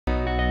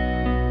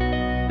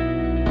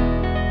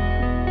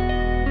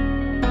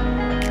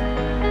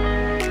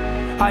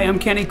Hi, I'm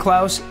Kenny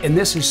Klaus, and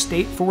this is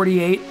State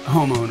 48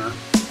 Homeowner.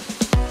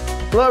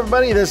 Hello,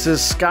 everybody. This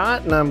is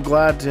Scott, and I'm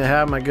glad to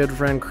have my good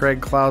friend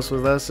Craig Klaus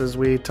with us as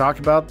we talk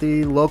about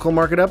the local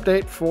market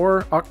update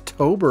for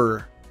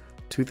October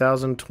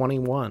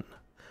 2021.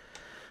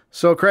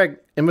 So, Craig,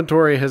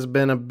 inventory has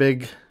been a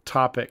big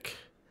topic.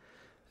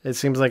 It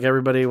seems like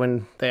everybody,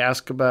 when they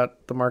ask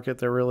about the market,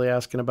 they're really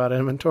asking about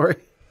inventory.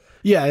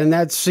 Yeah, and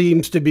that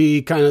seems to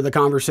be kind of the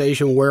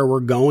conversation where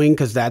we're going,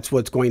 because that's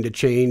what's going to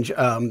change.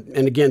 And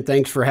again,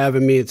 thanks for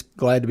having me. It's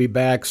glad to be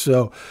back.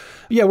 So,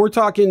 yeah, we're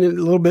talking a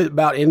little bit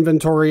about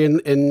inventory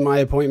in my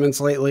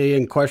appointments lately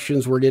and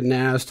questions we're getting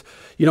asked.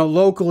 You know,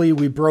 locally,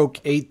 we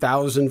broke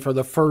 8,000 for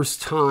the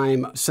first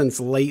time since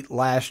late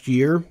last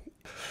year.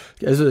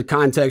 As a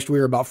context, we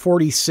were about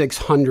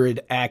 4,600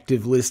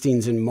 active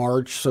listings in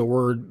March.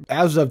 So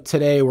as of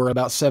today, we're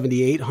about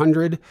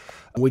 7,800.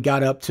 We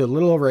got up to a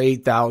little over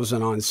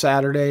 8,000 on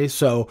Saturday.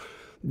 So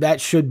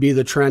that should be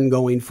the trend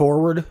going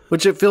forward.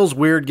 Which it feels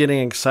weird getting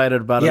excited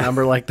about a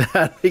number like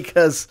that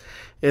because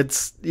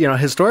it's,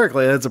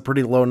 historically, that's a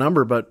pretty low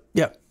number, but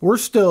yeah, we're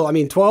still,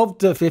 12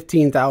 to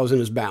 15,000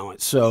 is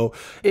balanced. So,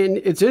 and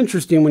it's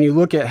interesting when you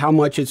look at how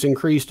much it's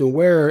increased and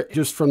where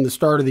just from the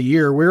start of the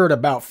year, we're at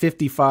about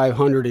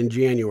 5,500 in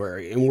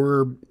January, and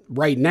we're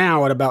right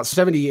now at about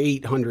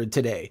 7,800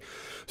 today.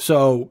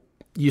 So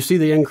you see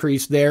the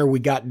increase there. We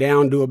got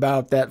down to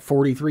about that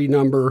 43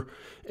 number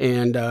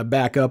and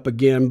back up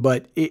again,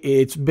 but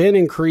it's been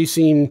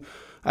increasing,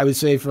 I would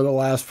say, for the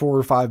last 4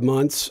 or 5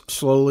 months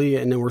slowly,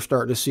 and then we're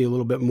starting to see a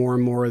little bit more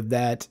and more of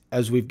that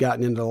as we've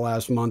gotten into the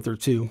last month or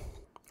two.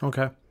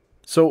 Okay.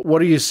 So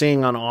what are you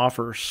seeing on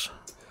offers?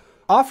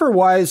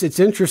 Offer-wise, it's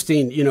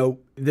interesting.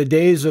 The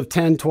days of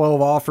 10, 12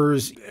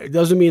 offers, it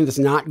doesn't mean it's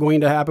not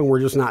going to happen.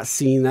 We're just not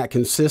seeing that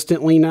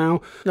consistently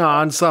now. No,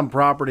 on some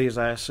properties,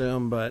 I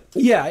assume, but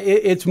yeah,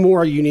 it's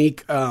more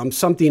unique.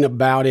 Something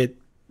about it,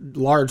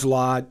 large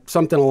lot,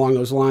 something along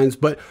those lines.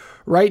 But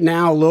right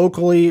now,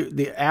 locally,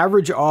 the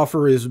average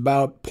offer is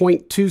about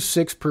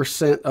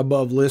 0.26%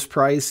 above list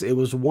price. It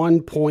was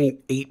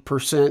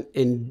 1.8%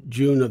 in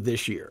June of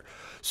this year.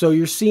 So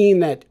you're seeing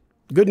that.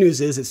 Good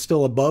news is it's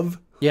still above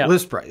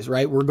list price,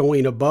 right? We're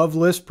going above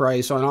list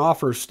price on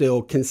offers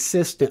still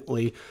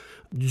consistently,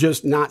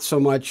 just not so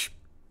much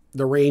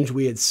the range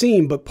we had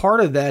seen. But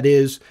part of that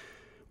is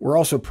we're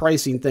also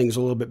pricing things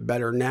a little bit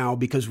better now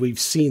because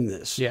we've seen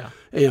this. Yeah.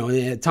 And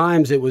at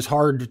times it was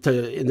hard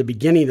in the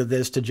beginning of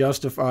this, to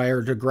justify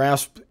or to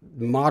grasp.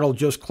 The model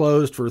just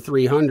closed for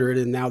 300,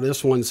 and now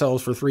this one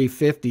sells for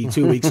 350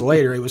 2 weeks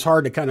later. It was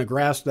hard to kind of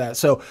grasp that.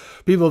 So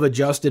people have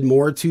adjusted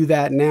more to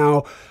that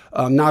now,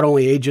 not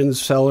only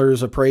agents,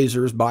 sellers,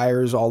 appraisers,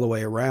 buyers, all the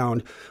way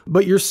around.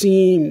 But you're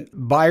seeing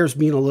buyers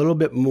being a little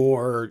bit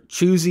more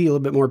choosy, a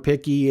little bit more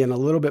picky, and a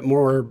little bit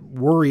more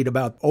worried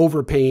about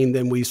overpaying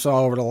than we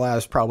saw over the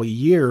last probably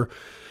year.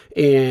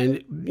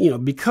 And,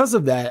 because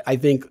of that, I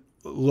think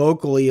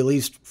locally, at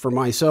least for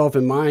myself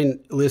and mine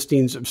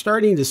listings, I'm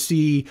starting to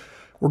see,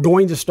 we're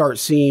going to start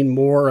seeing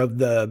more of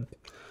the,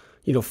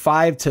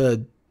 5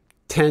 to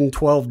 10,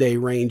 12 day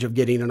range of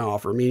getting an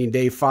offer, meaning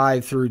day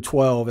 5 through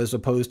 12 as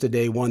opposed to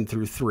day 1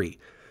 through 3,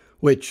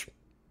 which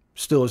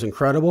still is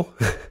incredible.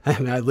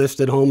 I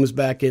listed homes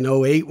back in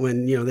 2008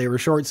 when, they were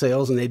short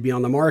sales and they'd be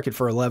on the market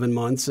for 11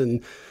 months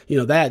and,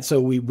 that.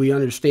 So we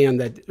understand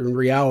that in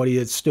reality,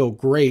 it's still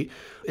great.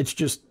 It's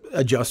just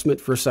adjustment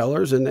for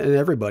sellers and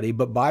everybody,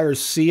 but buyers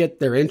see it.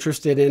 They're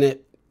interested in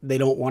it. They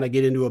don't want to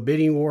get into a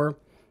bidding war.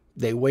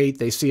 They wait,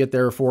 they see it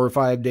there 4 or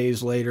 5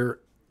 days later,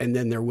 and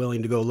then they're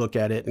willing to go look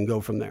at it and go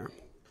from there.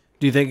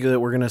 Do you think that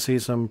we're going to see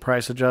some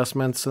price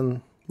adjustments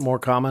and more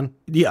common?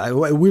 Yeah,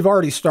 we've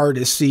already started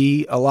to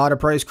see a lot of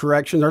price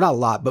corrections, or not a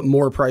lot, but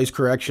more price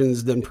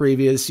corrections than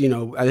previous.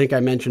 I think I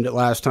mentioned it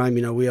last time,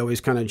 we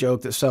always kind of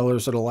joke that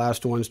sellers are the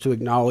last ones to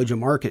acknowledge a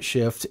market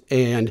shift.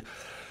 And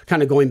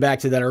kind of going back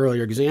to that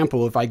earlier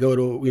example, if I go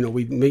to,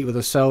 we meet with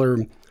a seller,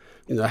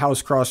 the house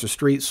across the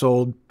street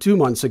sold 2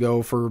 months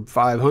ago for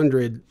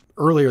 500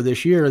 earlier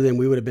this year, then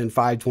we would have been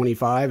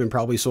 525 and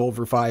probably sold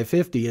for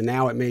 550. And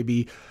now it may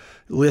be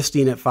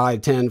listing at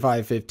 510,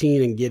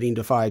 515 and getting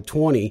to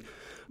 520.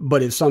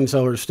 But if some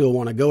sellers still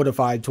want to go to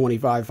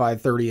 525,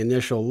 530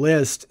 initial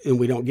list and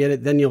we don't get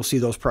it, then you'll see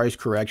those price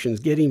corrections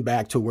getting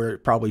back to where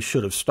it probably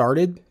should have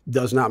started.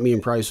 Does not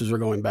mean prices are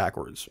going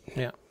backwards.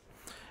 Yeah.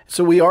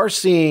 So we are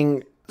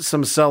seeing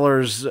some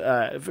sellers,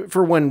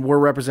 for when we're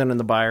representing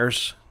the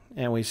buyers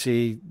and we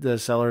see the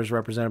sellers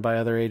represented by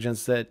other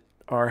agents, that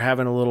are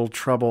having a little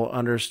trouble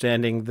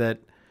understanding that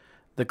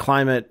the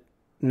climate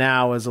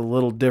now is a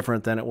little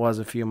different than it was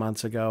a few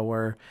months ago,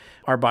 where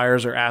our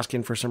buyers are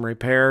asking for some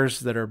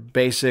repairs that are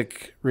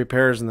basic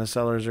repairs and the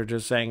sellers are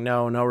just saying,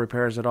 no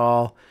repairs at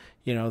all.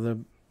 The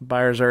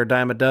buyers are a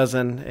dime a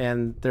dozen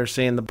and they're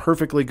seeing the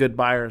perfectly good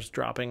buyers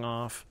dropping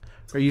off.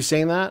 Are you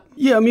saying that?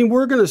 Yeah,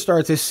 we're going to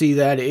start to see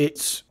that.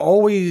 It's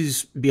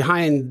always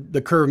behind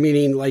the curve,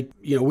 meaning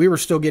we were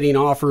still getting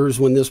offers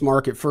when this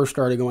market first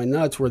started going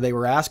nuts where they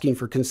were asking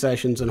for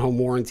concessions and home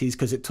warranties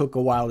because it took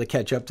a while to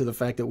catch up to the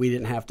fact that we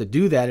didn't have to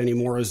do that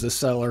anymore as the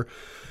seller.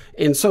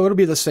 And so it'll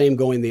be the same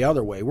going the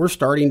other way. We're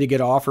starting to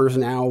get offers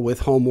now with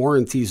home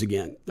warranties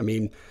again. I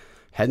mean,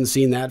 hadn't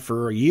seen that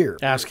for a year.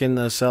 Asking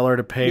the seller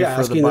to pay for the buyer's...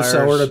 asking the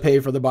seller to pay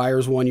for the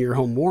buyer's 1-year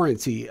home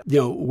warranty.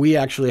 We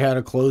actually had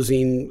a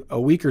closing a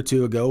week or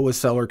two ago with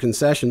seller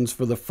concessions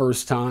for the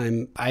first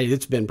time.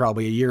 It's been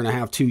probably a year and a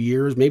half, 2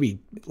 years, maybe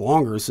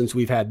longer since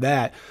we've had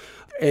that.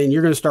 And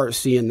you're going to start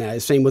seeing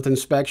that. Same with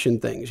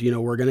inspection things.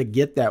 We're going to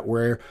get that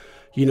where,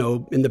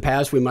 in the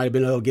past, we might have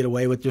been able to get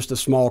away with just a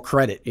small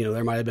credit.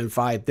 There might have been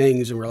 5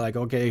 things and we're like,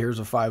 okay, here's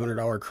a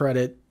 $500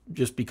 credit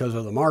just because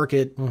of the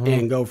market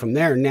and go from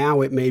there.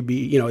 Now it may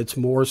be, it's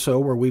more so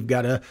where we've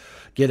got to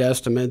get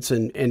estimates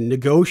and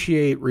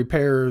negotiate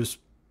repairs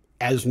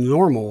as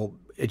normal.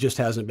 It just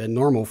hasn't been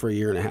normal for a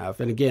year and a half.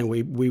 And again,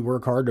 we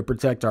work hard to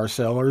protect our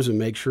sellers and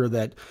make sure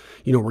that,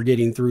 we're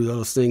getting through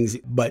those things.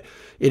 But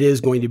it is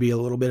going to be a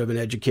little bit of an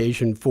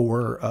education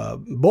for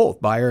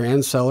both buyer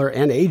and seller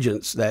and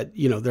agents that,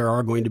 there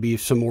are going to be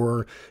some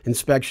more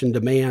inspection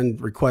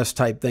demand request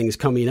type things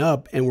coming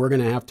up. And we're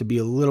going to have to be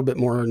a little bit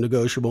more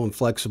negotiable and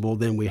flexible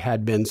than we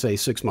had been, say,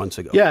 6 months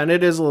ago. Yeah, and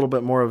it is a little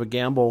bit more of a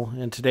gamble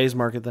in today's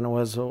market than it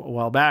was a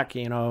while back.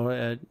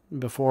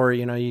 Before,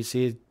 you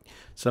see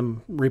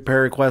some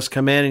repair requests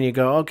come in and you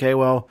go, okay,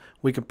 well,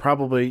 we could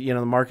probably,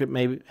 the market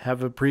may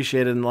have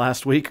appreciated in the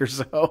last week or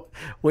so.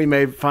 We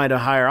may find a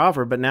higher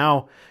offer. But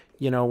now,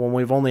 when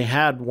we've only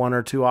had 1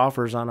 or 2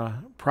 offers on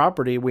a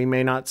property, we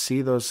may not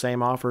see those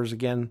same offers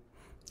again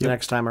the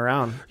next time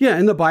around. Yeah,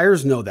 and the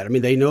buyers know that. I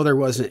mean, they know there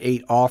wasn't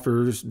 8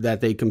 offers that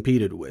they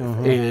competed with.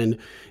 And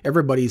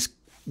everybody's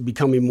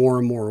becoming more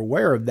and more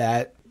aware of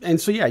that. And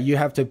so, you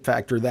have to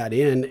factor that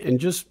in and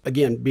just,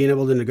 again, being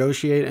able to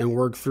negotiate and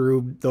work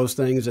through those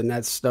things. And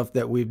that's stuff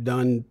that we've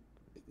done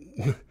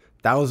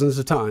thousands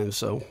of times.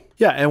 So,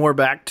 yeah. And we're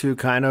back to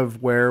kind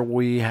of where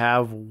we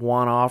have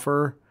 1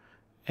 offer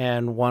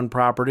and 1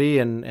 property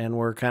and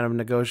we're kind of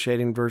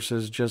negotiating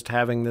versus just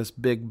having this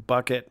big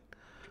bucket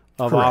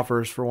of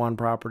offers for 1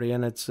 property.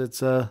 And it's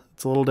a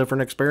little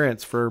different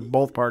experience for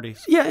both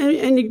parties. Yeah.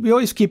 And you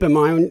always keep in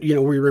mind,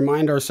 we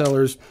remind our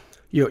sellers,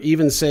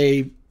 even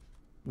say,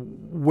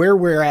 where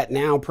we're at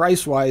now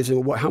price-wise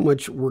and how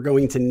much we're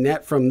going to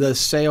net from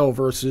this sale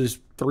versus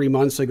 3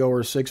 months ago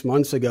or 6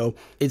 months ago,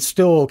 it's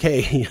still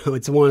okay.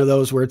 It's one of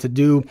those where to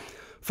do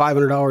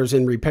 $500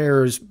 in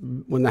repairs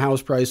when the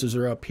house prices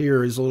are up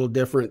here is a little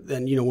different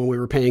than, when we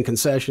were paying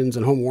concessions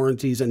and home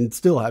warranties and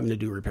still having to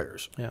do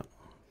repairs. Yeah.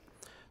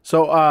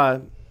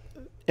 So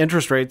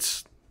interest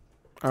rates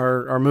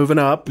are moving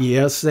up.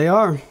 Yes, they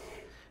are.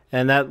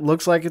 And that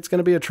looks like it's going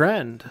to be a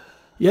trend.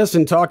 Yes,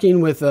 and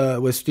talking with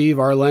Steve,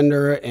 our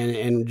lender,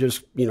 and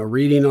just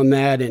reading on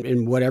that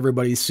and what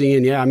everybody's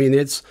seeing. Yeah, I mean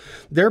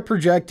they're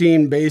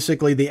projecting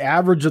basically the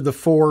average of the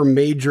 4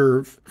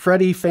 major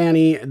Freddie,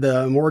 Fannie,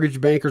 the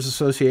Mortgage Bankers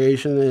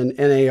Association, and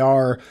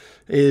NAR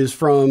is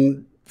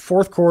from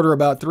fourth quarter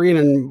about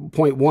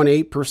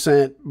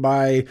 3.18%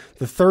 by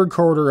the third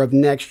quarter of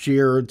next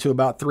year to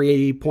about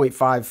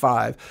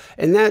 3.55,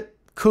 and that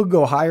could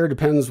go higher,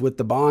 depends with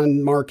the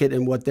bond market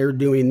and what they're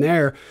doing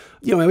there.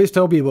 I always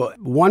tell people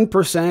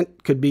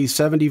 1% could be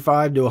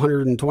 $75,000 to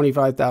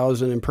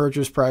 $125,000 in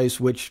purchase price,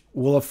 which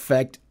will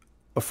affect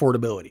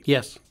affordability.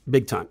 Yes.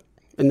 Big time.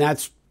 And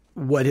that's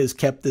what has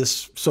kept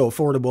this so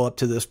affordable up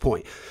to this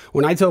point.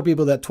 When I tell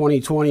people that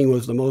 2020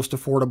 was the most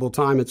affordable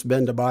time it's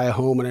been to buy a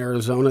home in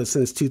Arizona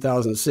since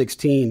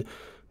 2016,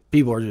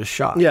 people are just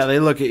shocked. Yeah, they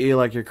look at you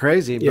like you're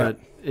crazy, but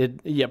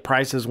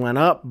prices went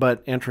up,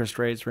 but interest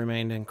rates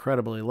remained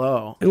incredibly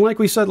low. And like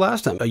we said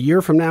last time, a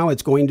year from now,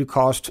 it's going to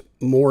cost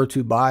more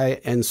to buy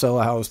and sell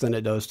a house than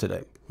it does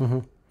today.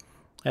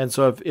 And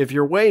so if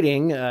you're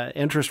waiting,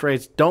 interest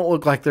rates don't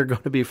look like they're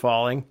going to be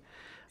falling,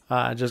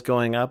 just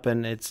going up.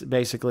 And it's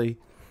basically,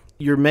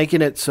 you're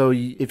making it so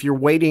if you're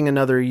waiting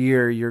another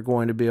year, you're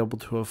going to be able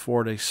to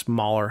afford a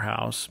smaller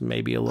house,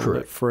 maybe a little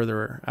bit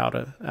further out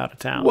of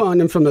town. Well,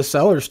 and then from the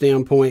seller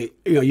standpoint,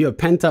 you have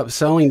pent up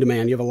selling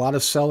demand. You have a lot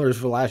of sellers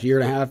for the last year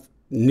and a half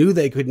knew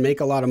they could make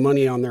a lot of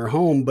money on their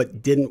home,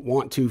 but didn't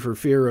want to for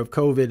fear of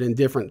COVID and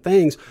different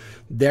things.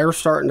 They're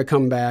starting to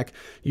come back.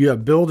 You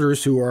have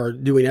builders who are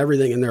doing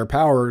everything in their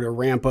power to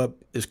ramp up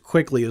as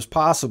quickly as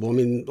possible. I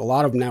mean, a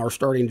lot of them now are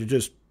starting to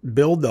just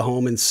build the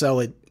home and sell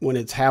it when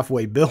it's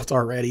halfway built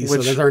already, so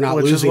that they're not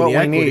losing the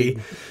equity.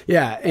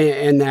 Yeah,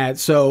 and that.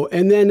 So,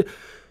 and then,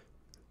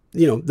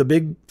 the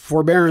big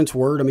forbearance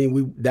word, I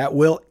mean, that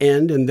will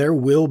end and there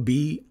will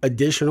be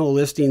additional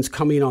listings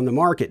coming on the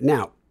market.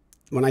 Now,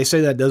 when I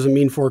say that, doesn't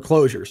mean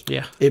foreclosures.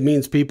 Yeah. It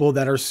means people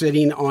that are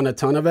sitting on a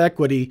ton of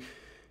equity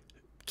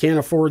can't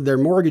afford their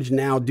mortgage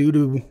now due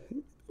to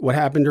what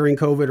happened during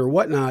COVID or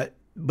whatnot,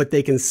 but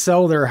they can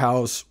sell their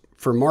house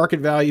for market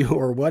value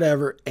or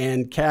whatever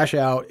and cash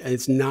out. And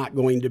it's not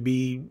going to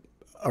be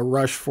a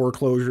rush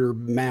foreclosure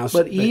mass.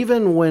 But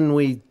even when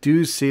we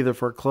do see the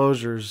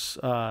foreclosures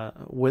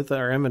with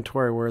our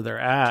inventory where they're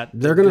at,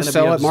 they're going to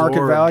sell at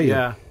market value.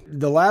 Yeah.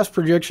 The last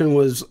projection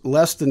was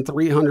less than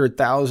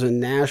 300,000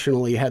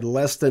 nationally, had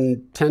less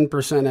than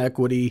 10%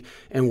 equity,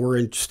 and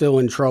we're still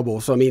in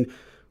trouble. So, I mean,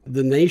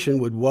 the nation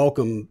would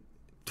welcome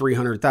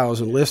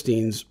 300,000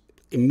 listings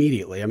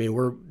immediately. I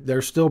mean,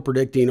 they're still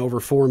predicting over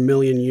 4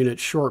 million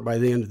units short by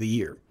the end of the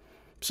year.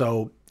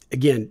 So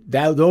again,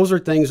 those are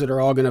things that are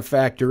all going to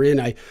factor in.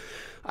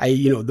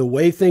 The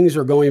way things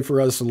are going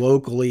for us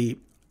locally,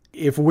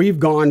 if we've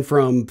gone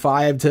from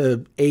 5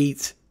 to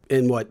 8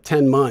 in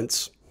 10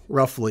 months,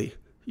 roughly,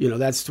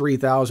 that's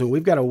 3,000.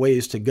 We've got a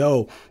ways to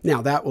go.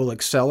 Now that will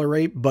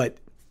accelerate, but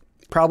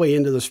probably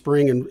into the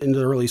spring and into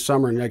the early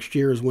summer next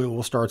year is when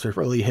we'll start to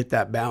really hit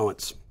that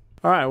balance.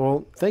 All right.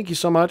 Well, thank you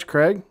so much,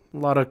 Craig. A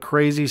lot of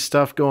crazy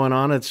stuff going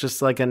on. It's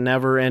just like a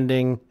never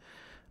ending.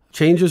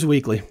 Changes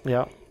weekly.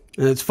 Yeah.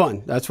 And it's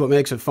fun. That's what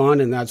makes it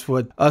fun. And that's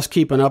what us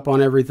keeping up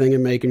on everything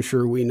and making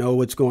sure we know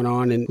what's going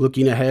on and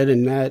looking ahead.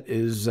 And that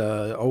is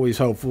always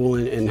helpful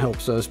and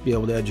helps us be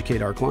able to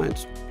educate our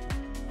clients.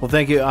 Well,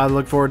 thank you. I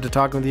look forward to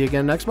talking with you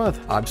again next month.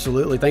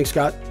 Absolutely. Thanks,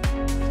 Scott.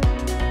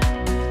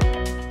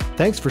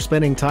 Thanks for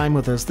spending time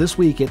with us this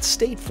week at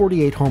State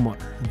 48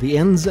 Homeowner, the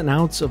ins and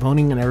outs of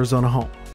owning an Arizona home.